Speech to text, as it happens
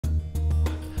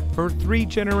For 3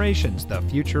 generations, the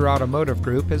Future Automotive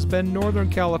Group has been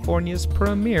Northern California's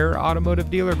premier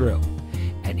automotive dealer group.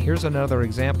 And here's another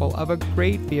example of a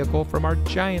great vehicle from our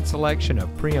giant selection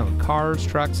of pre-owned cars,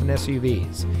 trucks, and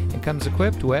SUVs. It comes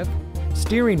equipped with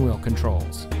steering wheel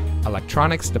controls,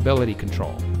 electronic stability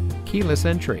control, keyless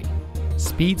entry,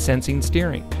 speed sensing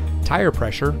steering, tire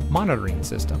pressure monitoring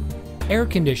system, air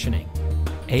conditioning,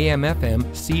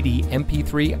 AM/FM CD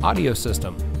MP3 audio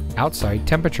system, outside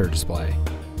temperature display,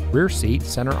 rear seat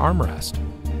center armrest,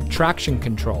 traction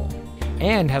control,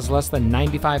 and has less than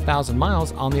 95,000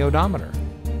 miles on the odometer.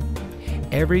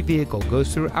 Every vehicle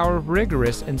goes through our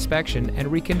rigorous inspection and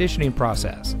reconditioning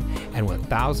process, and with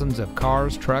thousands of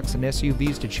cars, trucks, and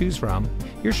SUVs to choose from,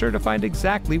 you're sure to find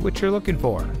exactly what you're looking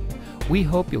for. We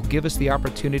hope you'll give us the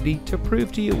opportunity to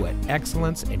prove to you what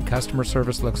excellence in customer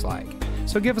service looks like.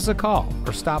 So give us a call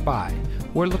or stop by.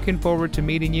 We're looking forward to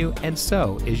meeting you, and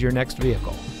so is your next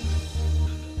vehicle.